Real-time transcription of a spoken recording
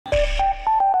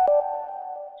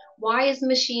why is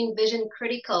machine vision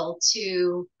critical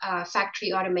to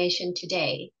factory automation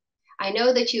today? I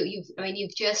know that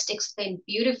you've just explained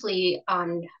beautifully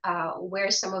on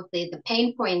where some of the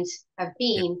pain points have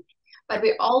Yeah, been, yeah, but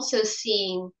we're also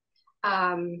seeing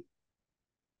um,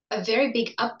 a very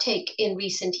big uptake in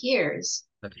recent years.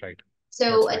 that's right.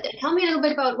 So That's right. tell me a little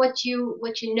bit about what you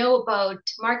know about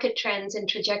market trends and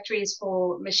trajectories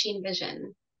for machine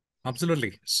vision.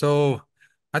 Absolutely. So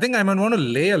I think I might want to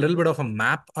lay a little bit of a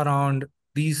map around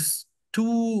these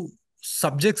two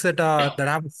subjects that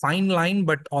have a fine line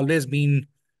but always been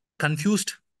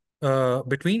confused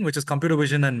between, which is computer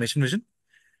vision and machine vision.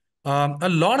 A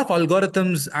lot of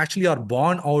algorithms actually are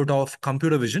born out of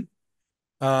computer vision,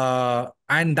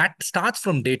 and that starts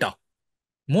from data.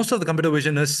 Most of the computer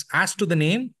vision is, as to the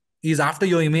name, is after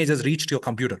your image has reached your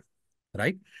computer,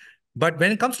 right? But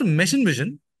when it comes to machine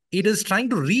vision, it is trying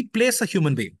to replace a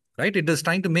human being, right? It is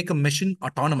trying to make a machine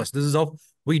autonomous. This is how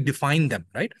we define them,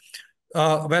 right?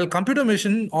 Well, computer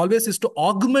vision always is to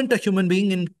augment a human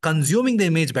being in consuming the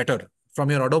image better, from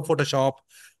your Adobe Photoshop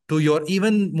to your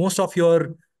even most of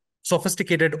your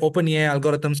sophisticated OpenAI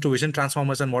algorithms to vision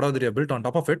transformers and whatever they are built on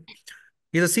top of it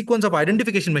is a sequence of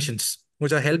identification machines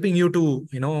which are helping you to,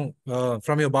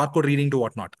 from your barcode reading to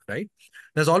whatnot, right?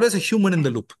 There's always a human in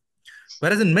the loop.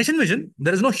 Whereas in machine vision,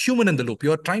 there is no human in the loop.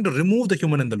 You're trying to remove the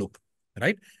human in the loop,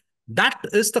 right? That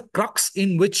is the crux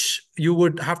in which you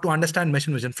would have to understand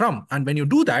machine vision from. And when you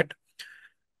do that,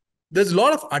 there's a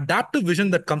lot of adaptive vision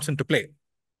that comes into play.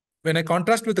 When I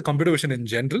contrast with the computer vision in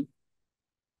general,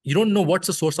 you don't know what's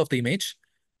the source of the image,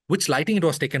 which lighting it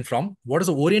was taken from, what is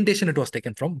the orientation it was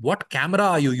taken from, what camera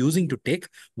are you using to take,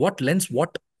 what lens,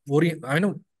 what orient, I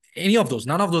know any of those,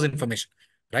 none of those information,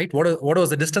 right? What was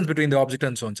the distance between the object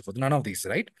and so on and so forth? None of these,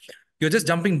 right? You're just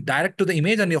jumping direct to the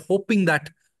image and you're hoping that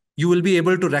you will be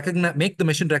able to recognize, make the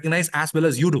machine recognize as well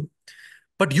as you do.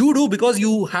 But you do because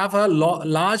you have a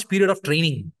large period of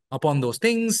training upon those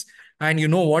things, and you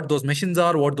know what those machines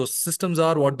are, what those systems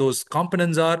are, what those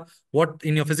components are, what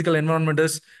in your physical environment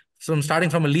is. From starting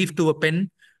from a leaf to a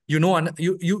pen, you know, and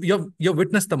you've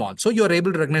witnessed them all, so you're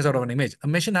able to recognize out of an image. A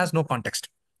machine has no context,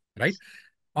 right?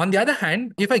 On the other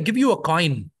hand, if I give you a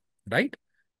coin, right,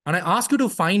 and I ask you to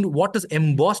find what is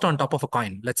embossed on top of a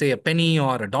coin, let's say a penny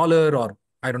or a dollar, or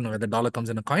I don't know whether dollar comes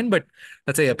in a coin, but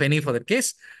let's say a penny for that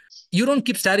case, you don't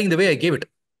keep staring the way I gave it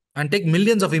and take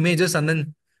millions of images and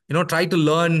then, try to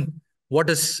learn what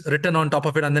is written on top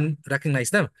of it and then recognize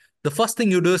them. The first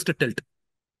thing you do is to tilt.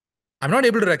 I'm not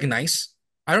able to recognize.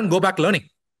 I don't go back learning.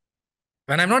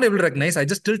 When I'm not able to recognize, I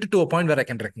just tilt it to a point where I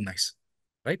can recognize,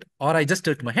 right? Or I just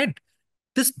tilt my head.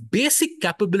 This basic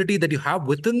capability that you have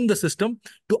within the system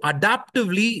to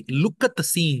adaptively look at the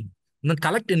scene and then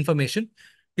collect information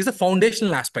is a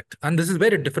foundational aspect. And this is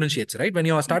where it differentiates, right? When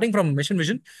you are starting from machine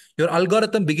vision, your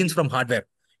algorithm begins from hardware.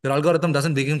 Your algorithm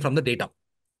doesn't begin from the data,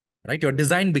 right? Your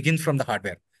design begins from the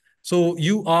hardware. So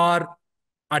you are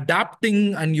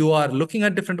adapting and you are looking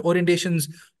at different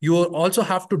orientations. You also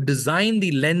have to design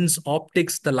the lens,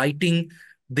 optics, the lighting,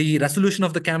 the resolution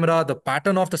of the camera, the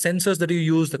pattern of the sensors that you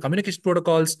use, the communication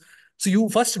protocols. So you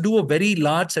first do a very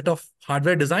large set of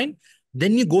hardware design,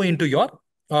 then you go into your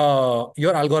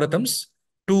algorithms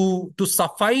to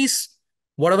suffice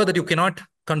whatever that you cannot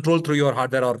control through your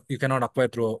hardware or you cannot acquire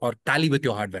through or tally with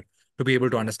your hardware to be able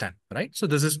to understand, right? So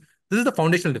this is the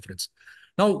foundational difference.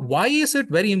 Now, why is it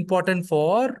very important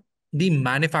for the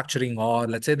manufacturing or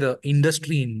let's say the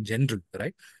industry in general,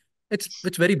 right?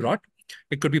 It's very broad.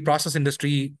 It could be process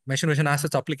industry, machine vision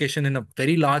assets application in a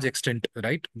very large extent,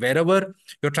 right? Wherever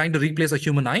you're trying to replace a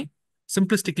human eye,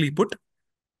 simplistically put,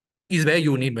 is where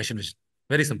you need machine vision.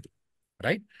 Very simple,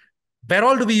 right? Where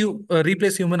all do we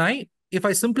replace human eye? If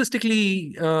I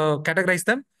simplistically categorize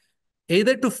them,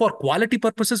 either to for quality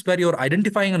purposes where you're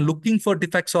identifying and looking for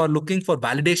defects or looking for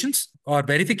validations or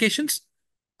verifications,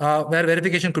 where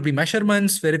verification could be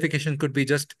measurements, verification could be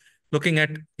just looking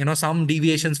at some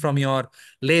deviations from your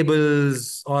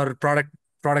labels or product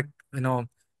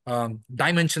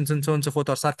dimensions and so on and so forth,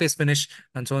 or surface finish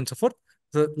and so on and so forth,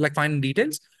 so like fine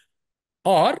details.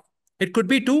 Or it could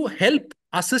be to help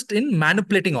assist in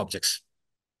manipulating objects.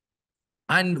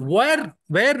 And where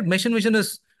machine vision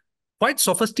is quite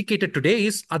sophisticated today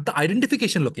is at the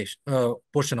identification location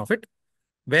portion of it,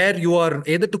 where you are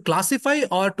either to classify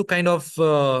or to kind of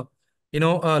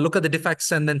look at the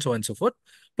defects and then so on and so forth.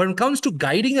 But when it comes to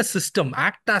guiding a system,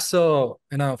 act as a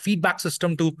feedback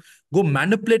system to go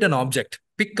manipulate an object,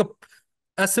 pick up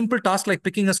a simple task like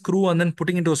picking a screw and then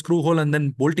putting into a screw hole and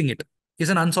then bolting it is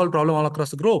an unsolved problem all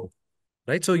across the globe,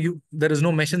 right? So there is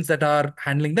no machines that are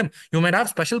handling them. You might have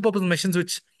special purpose machines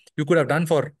which you could have done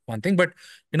for one thing. But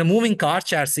in a moving car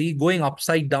chassis, going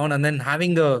upside down and then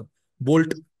having a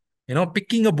bolt,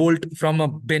 picking a bolt from a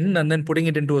bin and then putting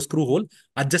it into a screw hole,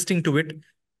 adjusting to it,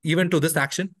 even to this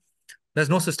action, there's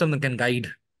no system that can guide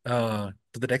to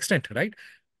that extent, right?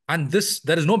 And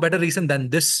there is no better reason than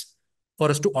this for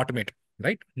us to automate,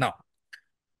 right? Now,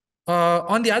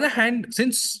 on the other hand,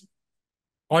 since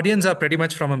audience are pretty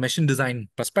much from a machine design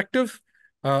perspective.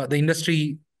 The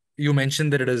industry, you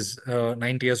mentioned that it is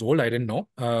 90 years old. I didn't know.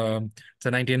 It's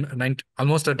a 19,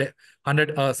 almost a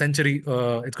 100 century.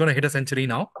 It's going to hit a century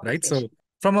now, right? So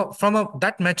from a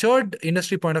that matured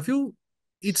industry point of view,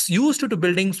 it's used to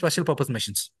building special purpose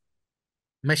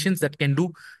machines that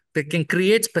can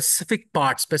create specific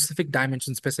parts, specific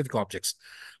dimensions, specific objects.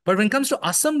 But when it comes to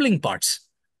assembling parts,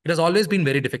 it has always been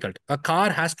very difficult. A car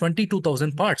has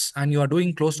 22,000 parts, and you are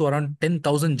doing close to around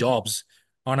 10,000 jobs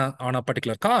on a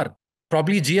particular car.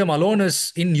 Probably GM alone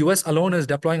is in US alone is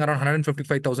deploying around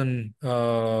 155,000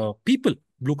 people,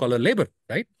 blue collar labor,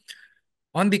 right?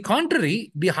 On the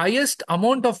contrary, the highest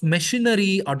amount of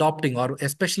machinery adopting, or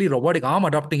especially robotic arm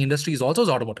adopting industry, is also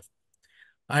automotive.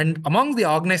 And among the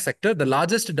organized sector, the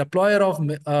largest deployer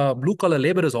of blue collar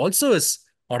labor is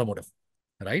automotive,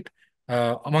 right?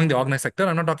 Among the organized sector,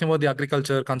 I'm not talking about the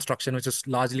agriculture, construction, which is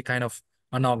largely kind of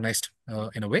unorganized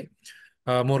in a way,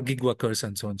 more gig workers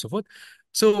and so on and so forth.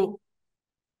 So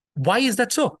why is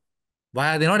that so?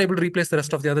 Why are they not able to replace the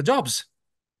rest of the other jobs?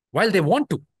 While they want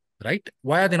to, right?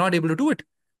 Why are they not able to do it?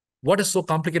 What is so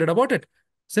complicated about it?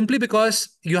 Simply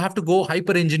because you have to go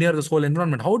hyper engineer this whole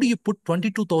environment. How do you put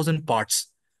 22,000 parts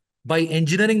by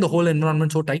engineering the whole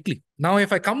environment so tightly? Now,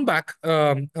 if I come back,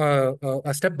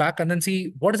 a step back and then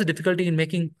see what is the difficulty in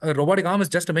making a robotic arm is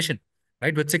just a machine,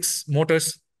 right? With 6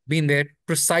 motors being there,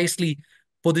 precisely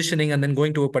positioning and then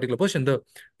going to a particular position.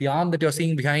 The arm that you're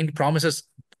seeing behind promises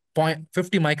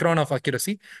 50 micron of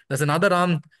accuracy. There's another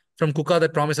arm from KUKA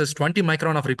that promises 20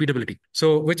 micron of repeatability.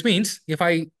 So, which means if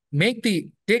I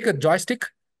take a joystick,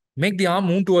 make the arm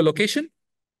move to a location,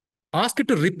 ask it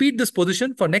to repeat this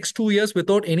position for next 2 years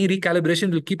without any recalibration,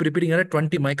 will keep repeating it at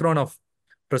 20 micron of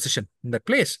precision in that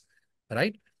place,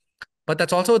 right? But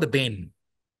that's also the bane.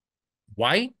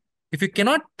 Why? If you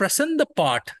cannot present the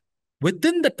part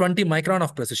within the 20 micron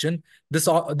of precision, this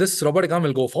robotic arm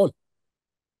will go fall.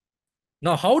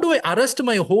 Now, how do I arrest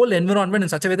my whole environment in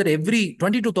such a way that every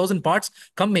 22,000 parts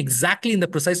come exactly in the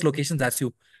precise locations as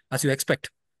you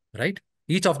expect, right?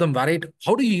 Each of them varied.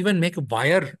 How do you even make a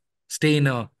wire stay in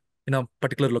a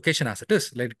particular location as it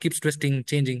is? Like it keeps twisting,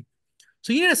 changing.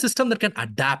 So you need a system that can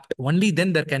adapt. Only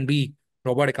then there can be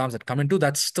robotic arms that come into.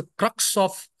 That's the crux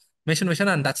of machine vision,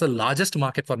 and that's the largest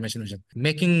market for machine vision,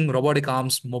 making robotic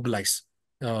arms mobilize.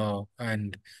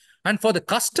 And for the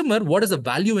customer, what is the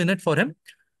value in it for him?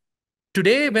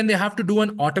 Today, when they have to do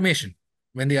an automation,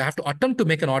 when they have to attempt to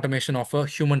make an automation of a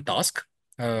human task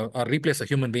or replace a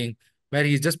human being, where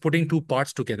he's just putting two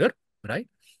parts together, right?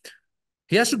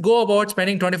 He has to go about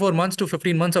spending 24 months to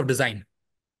 15 months of design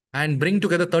and bring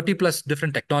together 30 plus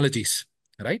different technologies,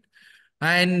 right?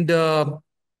 And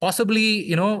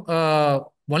possibly,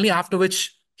 only after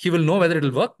which he will know whether it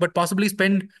will work, but possibly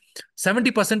spend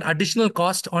 70% additional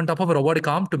cost on top of a robotic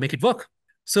arm to make it work.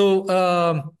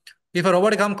 So if a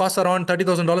robotic arm costs around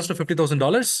 $30,000 to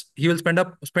 $50,000, he will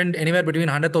spend anywhere between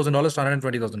 $100,000 to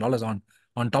 $120,000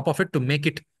 on top of it to make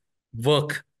it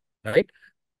work, right?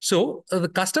 So the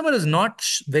customer is not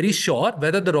very sure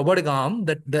whether the robotic arm,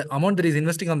 that the amount that he's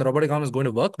investing on the robotic arm is going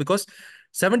to work, because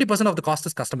 70% of the cost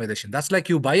is customization. That's like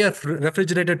you buy a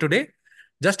refrigerator today,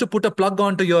 just to put a plug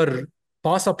onto your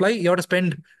power supply, you have to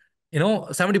spend,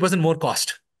 70% more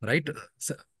cost, right?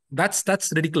 So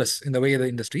that's ridiculous in the way the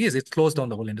industry is. It slows down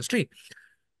the whole industry.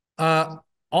 Uh,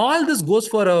 all this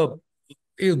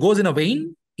it goes in a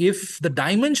vein if the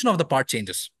dimension of the part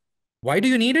changes. Why do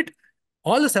you need it?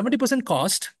 All the 70%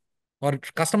 cost or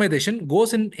customization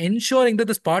goes in ensuring that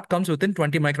this part comes within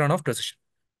 20 micron of precision.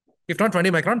 If not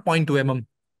 20 micron, 0.2 mm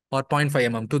or 0.5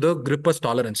 mm to the gripper's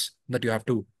tolerance that you have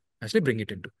to actually bring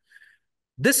it into.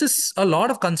 This is a lot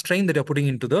of constraint that you're putting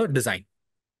into the design,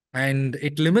 and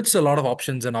it limits a lot of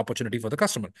options and opportunity for the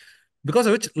customer, because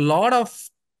of which a lot of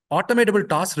automatable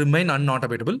tasks remain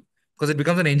unautomatable because it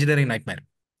becomes an engineering nightmare.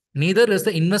 Neither is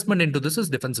the investment into this is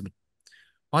defensible.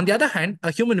 On the other hand,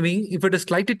 a human being, if it is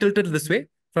slightly tilted this way,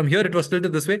 from here it was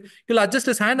tilted this way, he'll adjust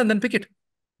his hand and then pick it.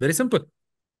 Very simple.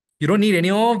 You don't need any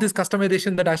of this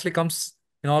customization that actually comes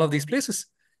in all of these places.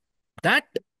 That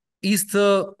is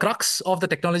the crux of the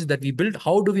technology that we build.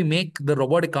 How do we make the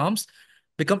robotic arms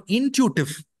become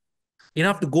intuitive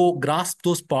enough to go grasp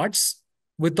those parts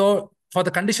for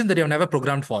the condition that you have never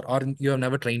programmed for or you have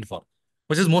never trained for?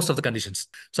 which is most of the conditions.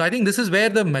 So I think this is where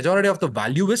the majority of the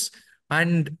value is.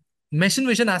 And machine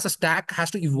vision as a stack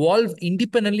has to evolve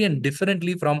independently and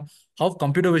differently from how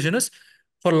computer vision is.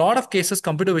 For a lot of cases,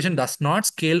 computer vision does not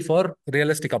scale for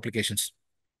realistic applications.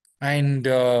 And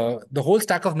the whole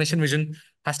stack of machine vision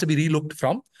has to be relooked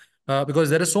from, because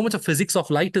there is so much of physics of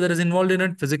light that is involved in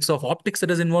it, physics of optics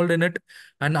that is involved in it,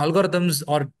 and algorithms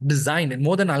or design. And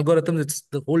more than algorithms, it's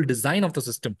the whole design of the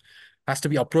system has to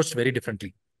be approached very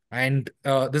differently. And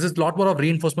this is a lot more of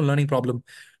reinforcement learning problem,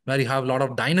 where you have a lot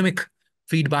of dynamic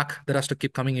feedback that has to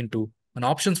keep coming into, and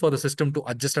options for the system to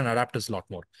adjust and adapt is a lot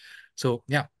more. So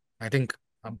yeah, I think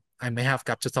I may have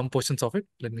captured some portions of it.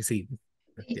 Let me see.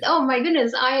 Yeah. Oh my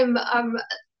goodness, I am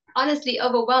honestly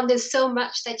overwhelmed. There's so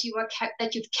much that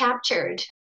you've captured.